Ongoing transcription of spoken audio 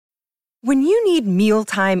When you need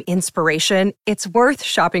mealtime inspiration, it's worth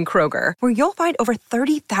shopping Kroger, where you'll find over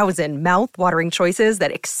 30,000 mouth-watering choices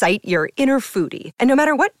that excite your inner foodie. And no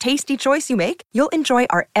matter what tasty choice you make, you'll enjoy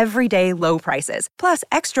our everyday low prices, plus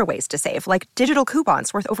extra ways to save, like digital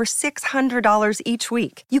coupons worth over $600 each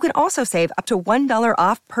week. You can also save up to $1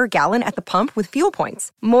 off per gallon at the pump with fuel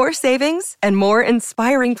points. More savings and more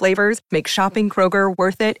inspiring flavors make shopping Kroger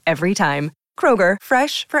worth it every time. Kroger,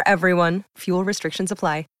 fresh for everyone. Fuel restrictions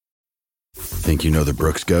apply. Think you know the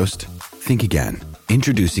Brooks Ghost? Think again.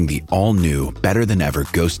 Introducing the all-new, better-than-ever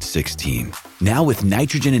Ghost 16. Now with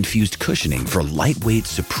nitrogen-infused cushioning for lightweight,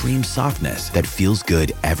 supreme softness that feels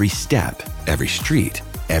good every step, every street,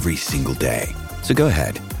 every single day. So go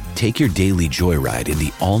ahead, take your daily joyride in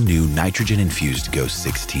the all-new nitrogen-infused Ghost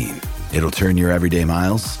 16. It'll turn your everyday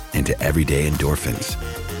miles into everyday endorphins.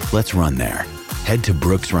 Let's run there. Head to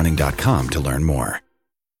brooksrunning.com to learn more.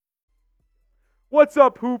 What's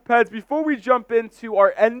up, Hoopheads? Before we jump into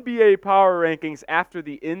our NBA power rankings after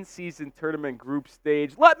the in-season tournament group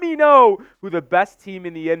stage, let me know who the best team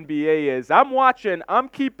in the NBA is. I'm watching, I'm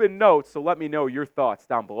keeping notes, so let me know your thoughts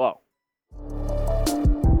down below.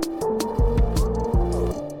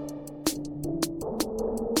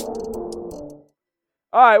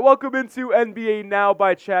 All right, welcome into NBA Now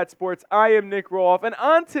by Chat Sports. I am Nick Roloff, and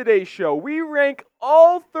on today's show, we rank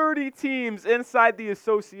all 30 teams inside the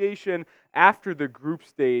association after the group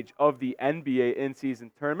stage of the NBA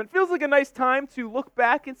in-season tournament. Feels like a nice time to look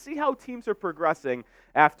back and see how teams are progressing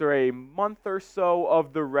after a month or so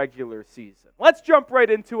of the regular season. Let's jump right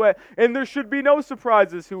into it, and there should be no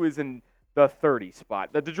surprises who is in the 30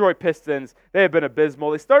 spot. The Detroit Pistons, they have been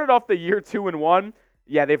abysmal. They started off the year 2-1.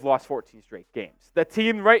 Yeah, they've lost 14 straight games. The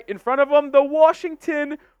team right in front of them, the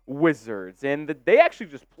Washington Wizards. And they actually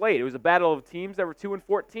just played. It was a battle of teams that were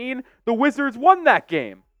 2-14. The Wizards won that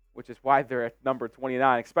game, which is why they're at number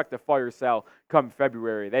 29. Expect a fire sale come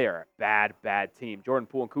February. They are a bad, bad team. Jordan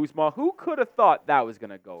Poole and Kuzma, who could have thought that was going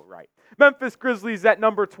to go right? Memphis Grizzlies at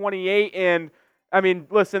number 28. And, I mean,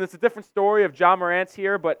 listen, it's a different story if Ja Morant's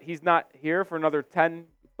here, but he's not here for another 10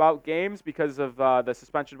 games because of the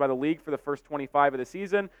suspension by the league for the first 25 of the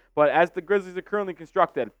season. But as the Grizzlies are currently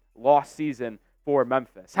constructed, lost season for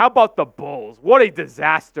Memphis. How about the Bulls? What a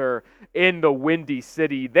disaster in the Windy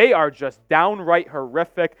City. They are just downright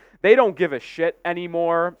horrific. They don't give a shit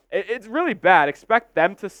anymore. It's really bad. Expect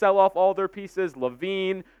them to sell off all their pieces.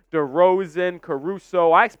 LaVine, DeRozan,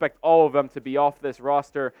 Caruso. I expect all of them to be off this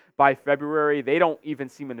roster by February. They don't even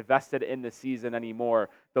seem invested in the season anymore.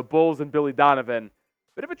 The Bulls and Billy Donovan,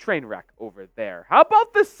 bit of a train wreck over there. How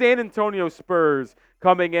about the San Antonio Spurs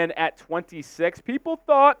coming in at 26? People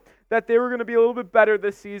thought that they were going to be a little bit better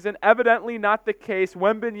this season. Evidently not the case.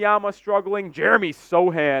 Wembanyama struggling. Jeremy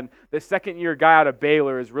Sohan, the second-year guy out of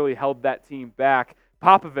Baylor, has really held that team back.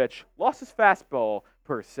 Popovich lost his fastball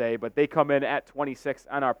per se, but they come in at 26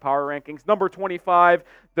 on our power rankings. Number 25,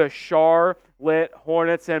 the Charlotte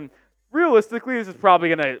Hornets. And realistically, this is probably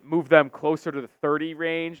going to move them closer to the 30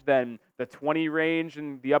 range than the 20 range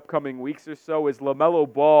in the upcoming weeks or so, as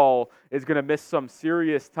LaMelo Ball is going to miss some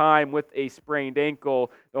serious time with a sprained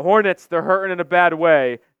ankle. The Hornets, they're hurting in a bad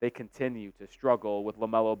way. They continue to struggle with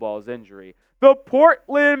LaMelo Ball's injury. The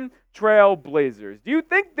Portland Trail Blazers. Do you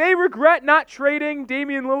think they regret not trading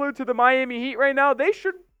Damian Lillard to the Miami Heat right now? They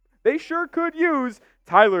sure could use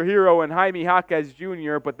Tyler Hero and Jaime Jaquez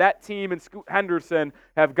Jr., but that team and Scoot Henderson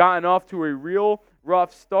have gotten off to a real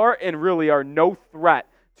rough start and really are no threat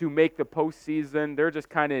to make the postseason. They're just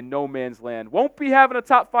kind of in no man's land. Won't be having a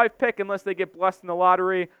top 5 pick unless they get blessed in the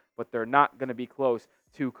lottery, but they're not going to be close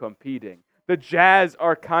to competing. The Jazz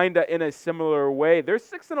are kind of in a similar way. They're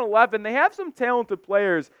 6-11. They have some talented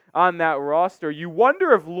players on that roster. You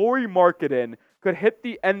wonder if Lauri Markkanen could hit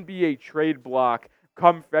the NBA trade block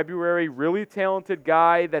come February. Really talented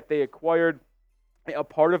guy that they acquired, a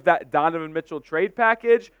part of that Donovan Mitchell trade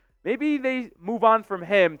package. Maybe they move on from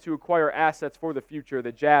him to acquire assets for the future.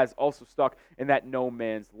 The Jazz also stuck in that no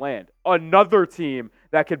man's land. Another team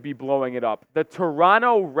that could be blowing it up. The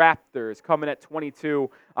Toronto Raptors coming at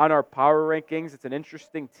 22 on our power rankings. It's an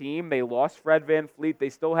interesting team. They lost Fred VanVleet. They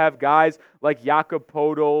still have guys like Jakob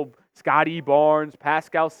Poeltl, Scotty Barnes,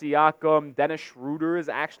 Pascal Siakam. Dennis Schroeder has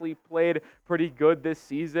actually played pretty good this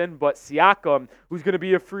season. But Siakam, who's going to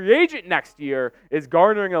be a free agent next year, is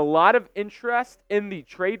garnering a lot of interest in the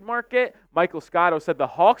trade market. Michael Scotto said the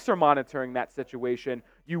Hawks are monitoring that situation.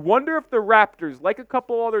 You wonder if the Raptors, like a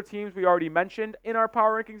couple other teams we already mentioned in our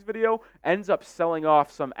Power Rankings video, ends up selling off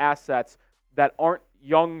some assets that aren't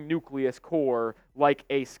young nucleus core like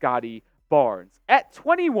a Scotty Barnes. At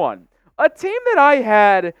 21, a team that I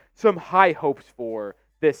had some high hopes for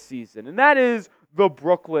this season, and that is the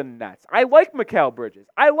Brooklyn Nets. I like Mikal Bridges.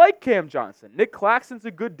 I like Cam Johnson. Nick Claxton's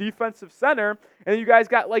a good defensive center. And you guys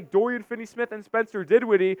got like Dorian Finney-Smith and Spencer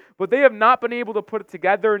Dinwiddie, but they have not been able to put it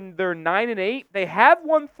together. And they're 9-8. They have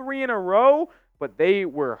won 3 in a row, but they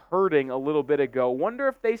were hurting a little bit ago. Wonder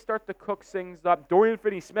if they start to cook things up. Dorian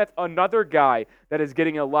Finney-Smith, another guy that is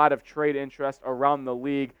getting a lot of trade interest around the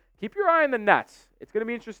league. Keep your eye on the Nets. It's going to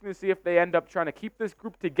be interesting to see if they end up trying to keep this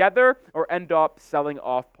group together or end up selling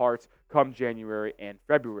off parts come January and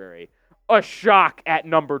February. A shock at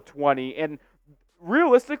number 20. And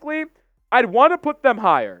realistically, I'd want to put them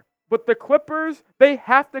higher. But the Clippers, they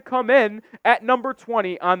have to come in at number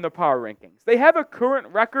 20 on the power rankings. They have a current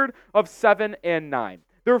record of 7-9.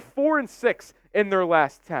 They're 4-6 in their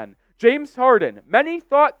last 10. James Harden, many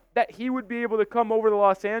thought that he would be able to come over to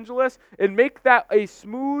Los Angeles and make that a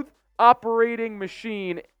smooth operating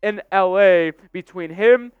machine in LA between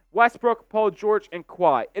him, Westbrook, Paul George, and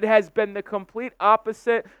Kawhi. It has been the complete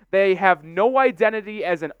opposite. They have no identity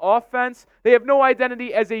as an offense. They have no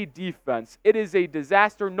identity as a defense. It is a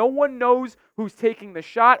disaster. No one knows who's taking the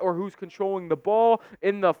shot or who's controlling the ball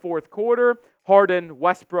in the fourth quarter. Harden,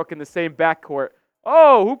 Westbrook in the same backcourt.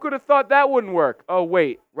 Oh, who could have thought that wouldn't work? Oh,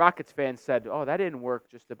 wait, Rockets fans said, oh, that didn't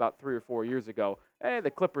work just about 3 or 4 years ago.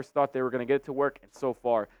 The Clippers thought they were going to get it to work, and so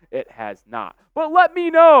far it has not. But let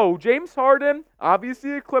me know, James Harden,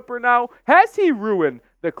 obviously a Clipper now, has he ruined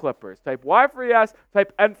the Clippers? Type Y for yes,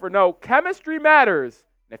 type N for no. Chemistry matters.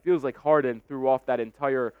 And it feels like Harden threw off that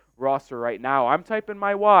entire roster right now. I'm typing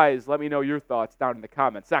my Ys. Let me know your thoughts down in the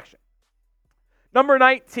comment section. Number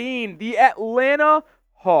 19, the Atlanta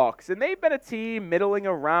Hawks, and they've been a team middling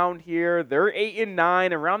around here. They're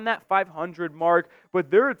 8-9, around that 500 mark,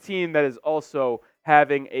 but they're a team that is also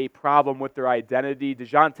having a problem with their identity.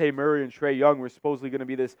 DeJounte Murray and Trae Young were supposedly going to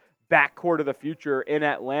be this backcourt of the future in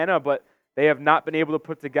Atlanta, but they have not been able to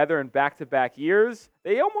put together in back-to-back years.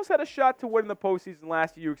 They almost had a shot to win in the postseason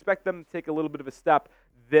last year. You expect them to take a little bit of a step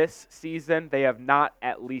this season. They have not,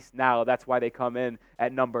 at least now. That's why they come in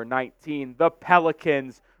at number 19. The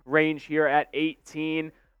Pelicans range here at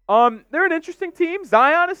 18. They're an interesting team.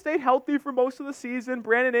 Zion has stayed healthy for most of the season.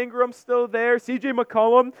 Brandon Ingram's still there. CJ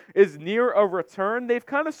McCollum is near a return. They've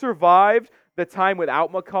kind of survived the time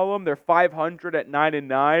without McCollum. They're 500 at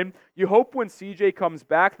 9-9. You hope when CJ comes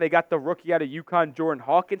back, they got the rookie out of UConn, Jordan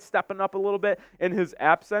Hawkins, stepping up a little bit in his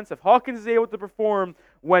absence. If Hawkins is able to perform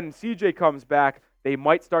when CJ comes back, they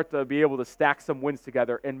might start to be able to stack some wins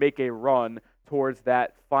together and make a run towards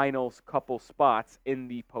that final couple spots in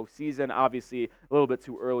the postseason. Obviously, a little bit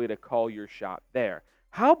too early to call your shot there.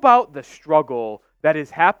 How about the struggle that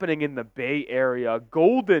is happening in the Bay Area?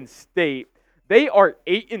 Golden State, they are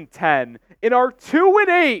 8-10 and are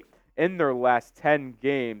 2-8 in their last 10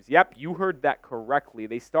 games. Yep, you heard that correctly.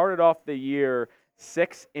 They started off the year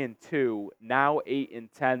 6-2, now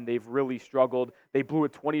 8-10. They've really struggled. They blew a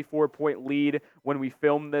 24-point lead when we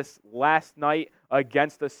filmed this last night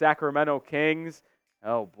against the Sacramento Kings.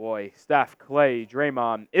 Oh boy, Steph, Clay,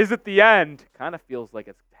 Draymond. Is it the end? Kind of feels like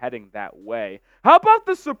it's heading that way. How about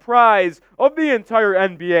the surprise of the entire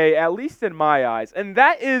NBA, at least in my eyes, and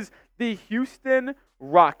that is the Houston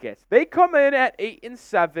Rockets. They come in at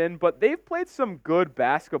 8-7, but they've played some good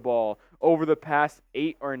basketball over the past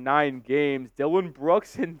 8 or 9 games. Dillon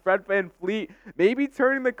Brooks and Fred VanVleet maybe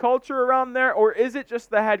turning the culture around there, or is it just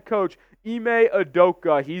the head coach, Ime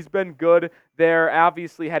Udoka? He's been good there.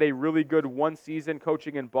 Obviously had a really good one season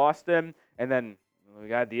coaching in Boston, and then we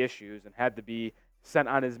got the issues and had to be sent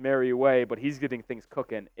on his merry way, but he's getting things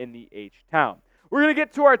cooking in the H-Town. We're going to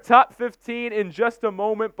get to our top 15 in just a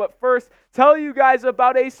moment, but first, tell you guys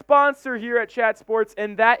about a sponsor here at Chat Sports,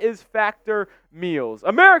 and that is Factor Meals,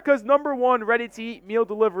 America's #1 ready-to-eat meal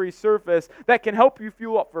delivery service that can help you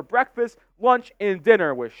fuel up for breakfast, lunch, and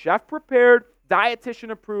dinner with chef-prepared,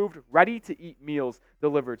 dietitian-approved, ready-to-eat meals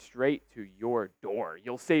delivered straight to your door.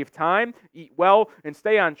 You'll save time, eat well, and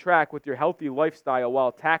stay on track with your healthy lifestyle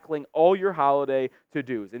while tackling all your holiday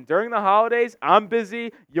to-dos. And during the holidays, I'm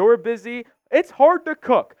busy, you're busy. It's hard to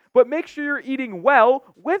cook, but make sure you're eating well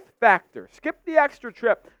with Factor. Skip the extra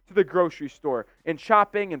trip to the grocery store and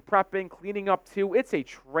shopping and prepping, cleaning up too. It's a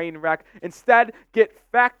train wreck. Instead, get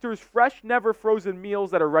Factor's fresh, never frozen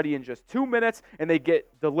meals that are ready in just 2 minutes, and they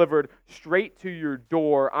get delivered straight to your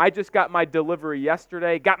door. I just got my delivery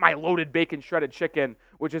yesterday, got my loaded bacon shredded chicken,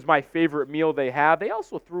 which is my favorite meal they have. They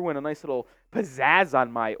also threw in a nice little pizzazz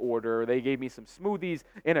on my order. They gave me some smoothies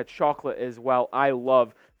and a chocolate as well. I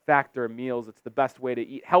love Factor meals. It's the best way to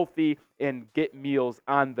eat healthy and get meals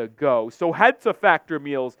on the go. So head to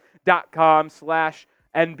factormeals.com/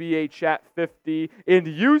 NBA Chat 50 and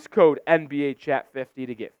use code NBA Chat 50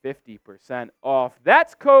 to get 50% off.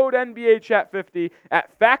 That's code NBA Chat 50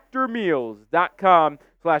 at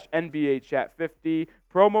factormeals.com/NBA Chat 50.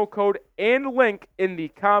 Promo code and link in the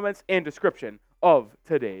comments and description of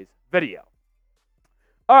today's video.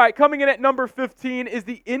 All right, coming in at number 15 is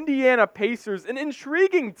the Indiana Pacers, an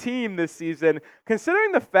intriguing team this season,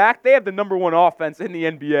 considering the fact they have the number one offense in the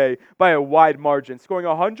NBA by a wide margin, scoring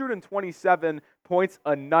 127 points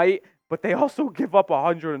a night, but they also give up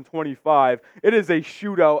 125. It is a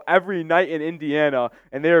shootout every night in Indiana,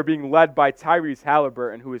 and they are being led by Tyrese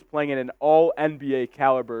Halliburton, who is playing at an all-NBA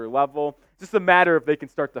caliber level. It's just a matter if they can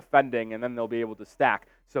start defending, and then they'll be able to stack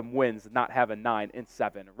some wins and not have a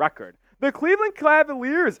 9-7 record. The Cleveland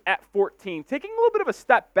Cavaliers at 14, taking a little bit of a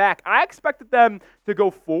step back. I expected them to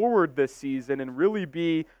go forward this season and really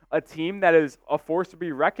be a team that is a force to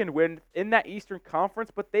be reckoned with in that Eastern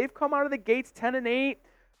Conference, but they've come out of the gates 10-8.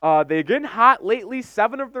 They're getting hot lately,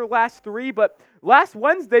 7 of their last 3, but last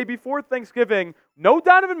Wednesday before Thanksgiving, no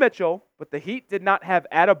Donovan Mitchell, but the Heat did not have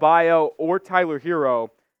Adebayo or Tyler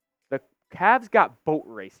Hero. Cavs got boat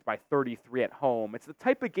raced by 33 at home. It's the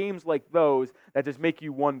type of games like those that just make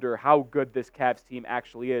you wonder how good this Cavs team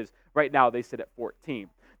actually is. Right now, they sit at 14.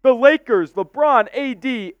 The Lakers, LeBron, AD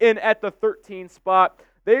in at the 13 spot.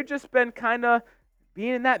 They've just been kind of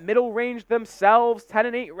being in that middle range themselves,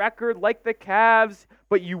 10-8 record like the Cavs.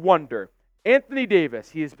 But you wonder, Anthony Davis,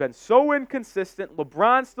 he has been so inconsistent.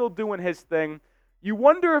 LeBron's still doing his thing. You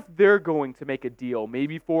wonder if they're going to make a deal,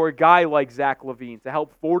 maybe for a guy like Zach LaVine to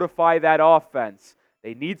help fortify that offense.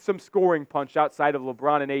 They need some scoring punch outside of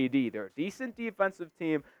LeBron and AD. They're a decent defensive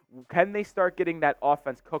team. Can they start getting that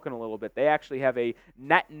offense cooking a little bit? They actually have a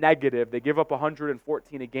net negative. They give up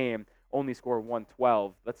 114 a game, only score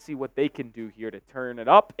 112. Let's see what they can do here to turn it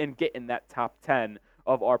up and get in that top 10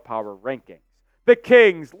 of our power rankings. The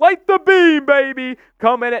Kings, light the beam, baby,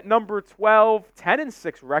 come in at number 12,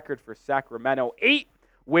 10-6 record for Sacramento, 8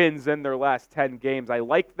 wins in their last 10 games. I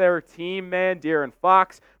like their team, man. De'Aaron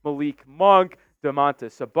Fox, Malik Monk,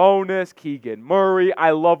 Domantas Sabonis, Keegan Murray. I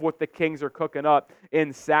love what the Kings are cooking up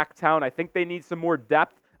in Sacktown. I think they need some more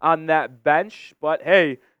depth on that bench, but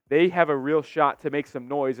hey, they have a real shot to make some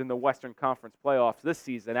noise in the Western Conference playoffs this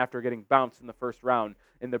season after getting bounced in the first round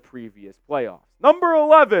in the previous playoffs. Number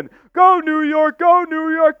 11, go New York, go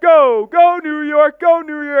New York, go! Go New York, go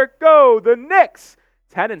New York, go! The Knicks,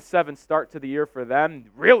 10-7 start to the year for them.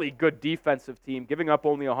 Really good defensive team, giving up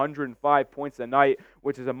only 105 points a night,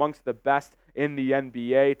 which is amongst the best in the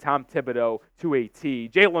NBA. Tom Thibodeau to a T.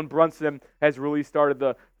 Jalen Brunson has really started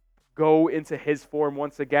to go into his form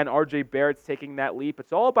once again. RJ Barrett's taking that leap.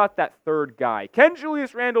 It's all about that third guy. Can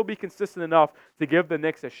Julius Randle be consistent enough to give the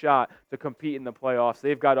Knicks a shot to compete in the playoffs?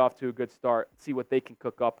 They've got off to a good start. See what they can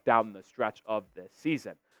cook up down the stretch of this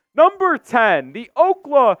season. Number 10, the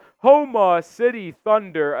Oklahoma City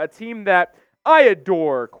Thunder, a team that I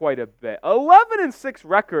adore quite a bit. 11-6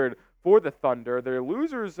 record for the Thunder. They're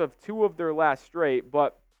losers of 2 of their last straight,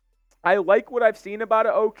 but I like what I've seen about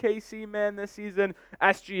an OKC, man, this season.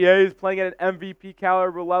 SGA is playing at an MVP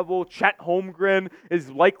caliber level. Chet Holmgren is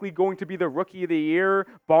likely going to be the Rookie of the Year,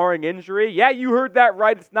 barring injury. Yeah, you heard that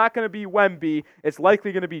right. It's not going to be Wemby. It's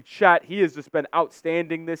likely going to be Chet. He has just been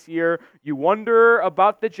outstanding this year. You wonder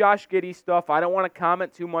about the Josh Giddey stuff. I don't want to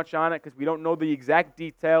comment too much on it because we don't know the exact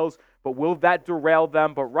details, but will that derail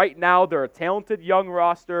them? But right now, they're a talented young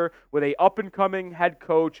roster with a up-and-coming head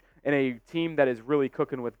coach and a team that is really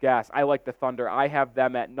cooking with gas. I like the Thunder. I have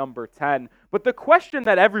them at number 10. But the question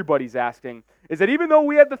that everybody's asking is that even though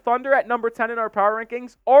we have the Thunder at number 10 in our power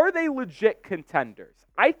rankings, are they legit contenders?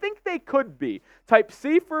 I think they could be. Type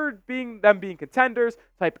C for being contenders.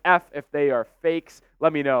 Type F if they are fakes.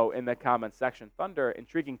 Let me know in the comments section. Thunder,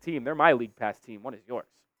 intriguing team. They're my League Pass team. What is yours?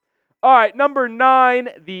 All right, number 9,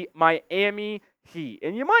 the Miami Heat.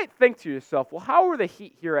 And you might think to yourself, well, how are the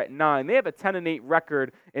Heat here at 9? They have a 10-8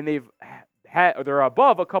 record, and they're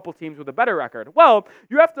above a couple teams with a better record. Well,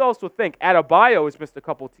 you have to also think Adebayo has missed a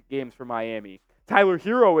couple games for Miami. Tyler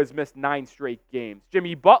Hero has missed 9 straight games.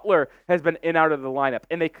 Jimmy Butler has been in and out of the lineup,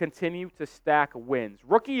 and they continue to stack wins.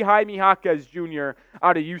 Rookie Jaime Jaquez Jr.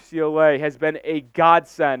 out of UCLA has been a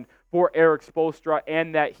godsend for Eric Spoelstra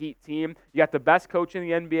and that Heat team. You got the best coach in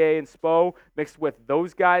the NBA in Spo mixed with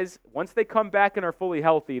those guys. Once they come back and are fully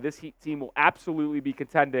healthy, this Heat team will absolutely be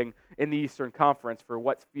contending in the Eastern Conference for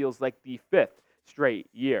what feels like the 5th straight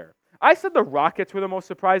year. I said the Rockets were the most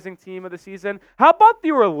surprising team of the season. How about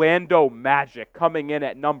the Orlando Magic coming in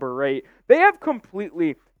at number 8? They have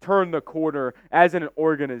completely turned the corner as an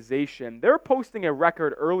organization. They're posting a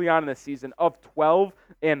record early on in the season of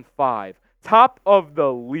 12-5. top of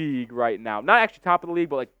the league right now. Not actually top of the league,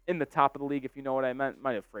 but like in the top of the league, if you know what I meant.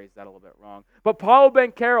 Might have phrased that a little bit wrong. But Paulo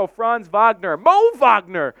Banchero, Franz Wagner, Mo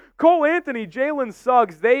Wagner, Cole Anthony, Jalen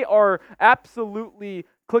Suggs, they are absolutely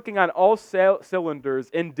clicking on all cylinders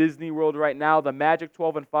in Disney World right now. The Magic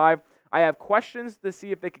 12-5. I have questions to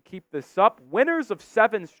see if they could keep this up. Winners of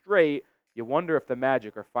 7 straight. You wonder if the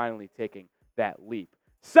Magic are finally taking that leap.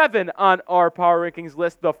 7 on our power rankings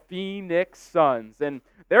list, the Phoenix Suns. And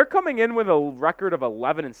they're coming in with a record of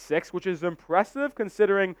 11-6, which is impressive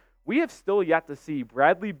considering we have still yet to see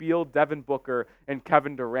Bradley Beal, Devin Booker, and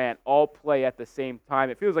Kevin Durant all play at the same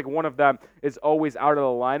time. It feels like one of them is always out of the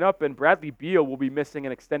lineup, and Bradley Beal will be missing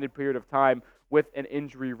an extended period of time with an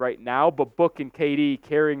injury right now. But Book and KD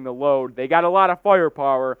carrying the load. They got a lot of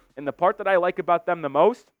firepower, and the part that I like about them the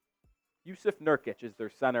most, Yusuf Nurkic is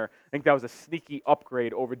their center. I think that was a sneaky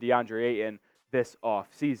upgrade over DeAndre Ayton this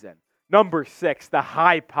offseason. Number 6, the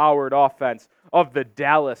high-powered offense of the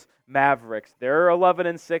Dallas Mavericks. They're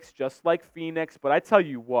 11-6, just like Phoenix. But I tell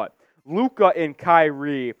you what, Luka and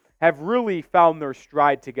Kyrie have really found their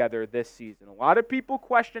stride together this season. A lot of people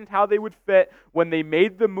questioned how they would fit when they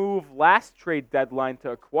made the move last trade deadline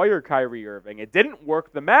to acquire Kyrie Irving. It didn't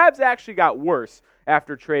work. The Mavs actually got worse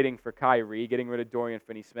after trading for Kyrie, getting rid of Dorian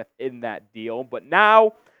Finney-Smith in that deal. But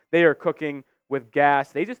now they are cooking with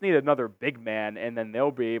gas. They just need another big man, and then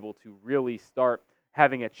they'll be able to really start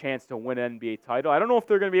having a chance to win an NBA title. I don't know if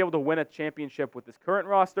they're going to be able to win a championship with this current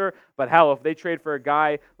roster, but hell, if they trade for a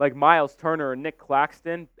guy like Miles Turner or Nick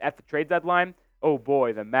Claxton at the trade deadline, oh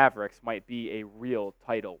boy, the Mavericks might be a real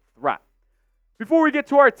title threat. Before we get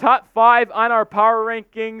to our top 5 on our power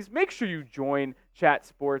rankings, make sure you join Chat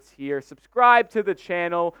Sports here. Subscribe to the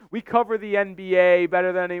channel. We cover the NBA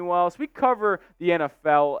better than anyone else. We cover the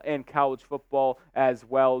NFL and college football as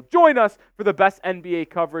well. Join us for the best NBA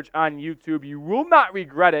coverage on YouTube. You will not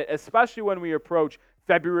regret it, especially when we approach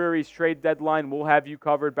February's trade deadline. We'll have you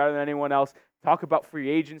covered better than anyone else. Talk about free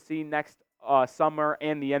agency next summer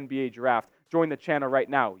and the NBA draft. Join the channel right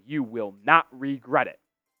now. You will not regret it.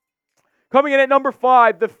 Coming in at number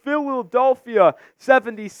 5, the Philadelphia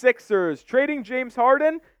 76ers. Trading James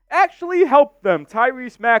Harden actually helped them.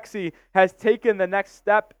 Tyrese Maxey has taken the next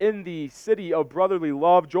step in the city of brotherly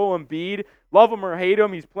love. Joel Embiid, love him or hate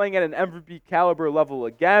him, he's playing at an MVP caliber level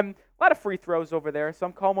again. A lot of free throws over there.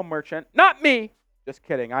 Some call him a merchant. Not me. Just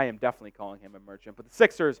kidding. I am definitely calling him a merchant. But the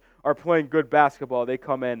Sixers are playing good basketball. They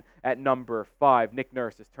come in at number 5. Nick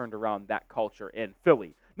Nurse has turned around that culture in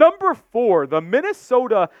Philly. Number 4, the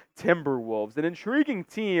Minnesota Timberwolves, an intriguing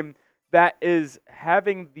team that is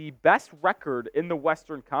having the best record in the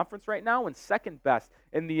Western Conference right now and second best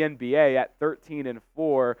in the NBA at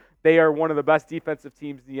 13-4. They are one of the best defensive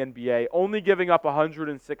teams in the NBA, only giving up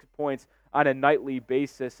 106 points on a nightly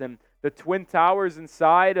basis. And the Twin Towers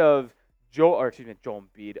inside of Joel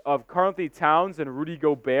Embiid, of Karl-Anthony Towns and Rudy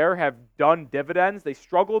Gobert have done dividends. They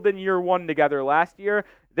struggled in year 1 together last year.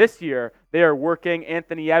 This year, they are working.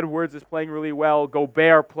 Anthony Edwards is playing really well.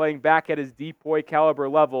 Gobert playing back at his depoy caliber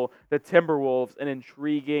level. The Timberwolves, an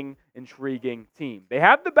intriguing team. They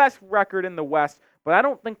have the best record in the West, but I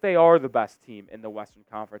don't think they are the best team in the Western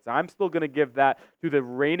Conference. I'm still going to give that to the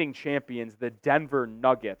reigning champions, the Denver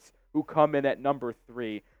Nuggets, who come in at number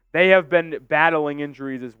 3. They have been battling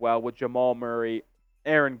injuries as well with Jamal Murray,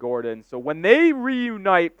 Aaron Gordon. So when they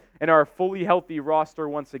reunite and are a fully healthy roster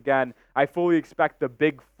once again, I fully expect the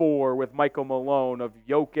big 4 with Michael Malone of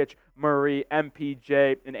Jokic, Murray,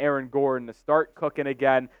 MPJ, and Aaron Gordon to start cooking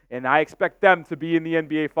again. And I expect them to be in the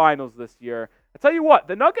NBA Finals this year. I tell you what,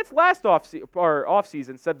 the Nuggets last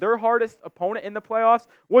offseason said their hardest opponent in the playoffs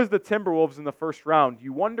was the Timberwolves in the first round.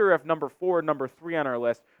 You wonder if number 4 and number 3 on our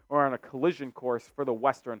list are on a collision course for the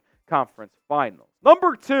Western Conference Finals.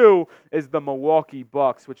 Number 2 is the Milwaukee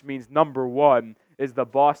Bucks, which means number 1 is the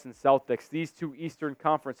Boston Celtics. These 2 Eastern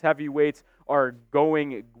Conference heavyweights are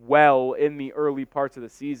going well in the early parts of the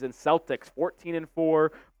season. Celtics 14-4,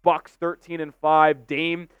 Bucks 13-5.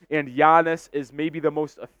 Dame and Giannis is maybe the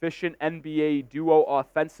most efficient NBA duo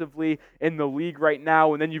offensively in the league right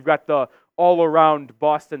now. And then you've got the all-around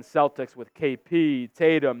Boston Celtics with KP,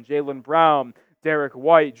 Tatum, Jaylen Brown, Derek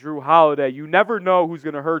White, Drew Holiday. You never know who's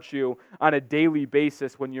going to hurt you on a daily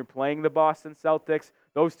basis when you're playing the Boston Celtics.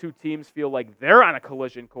 Those 2 teams feel like they're on a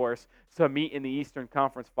collision course to meet in the Eastern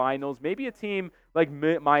Conference Finals. Maybe a team like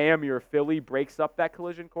Miami or Philly breaks up that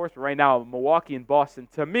collision course. But right now, Milwaukee and Boston,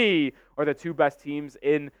 to me, are the 2 best teams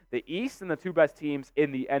in the East and the 2 best teams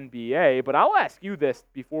in the NBA. But I'll ask you this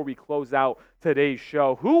before we close out today's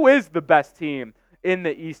show. Who is the best team in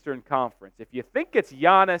the Eastern Conference? If you think it's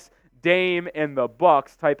Giannis, Dame in the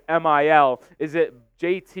Bucks? Type MIL. Is it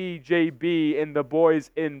JTJB in the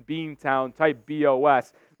boys in Beantown? Type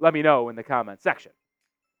BOS. Let me know in the comment section.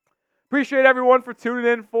 Appreciate everyone for tuning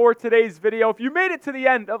in for today's video. If you made it to the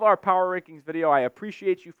end of our Power Rankings video, I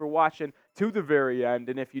appreciate you for watching to the very end.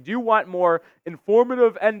 And if you do want more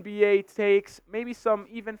informative NBA takes, maybe some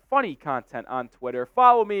even funny content on Twitter,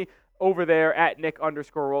 follow me over there at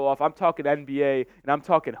Nick_Roloff. I'm talking NBA and I'm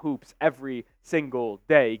talking hoops every single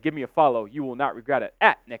day. Give me a follow. You will not regret it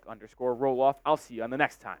at Nick_Roloff. I'll see you on the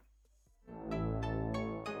next time.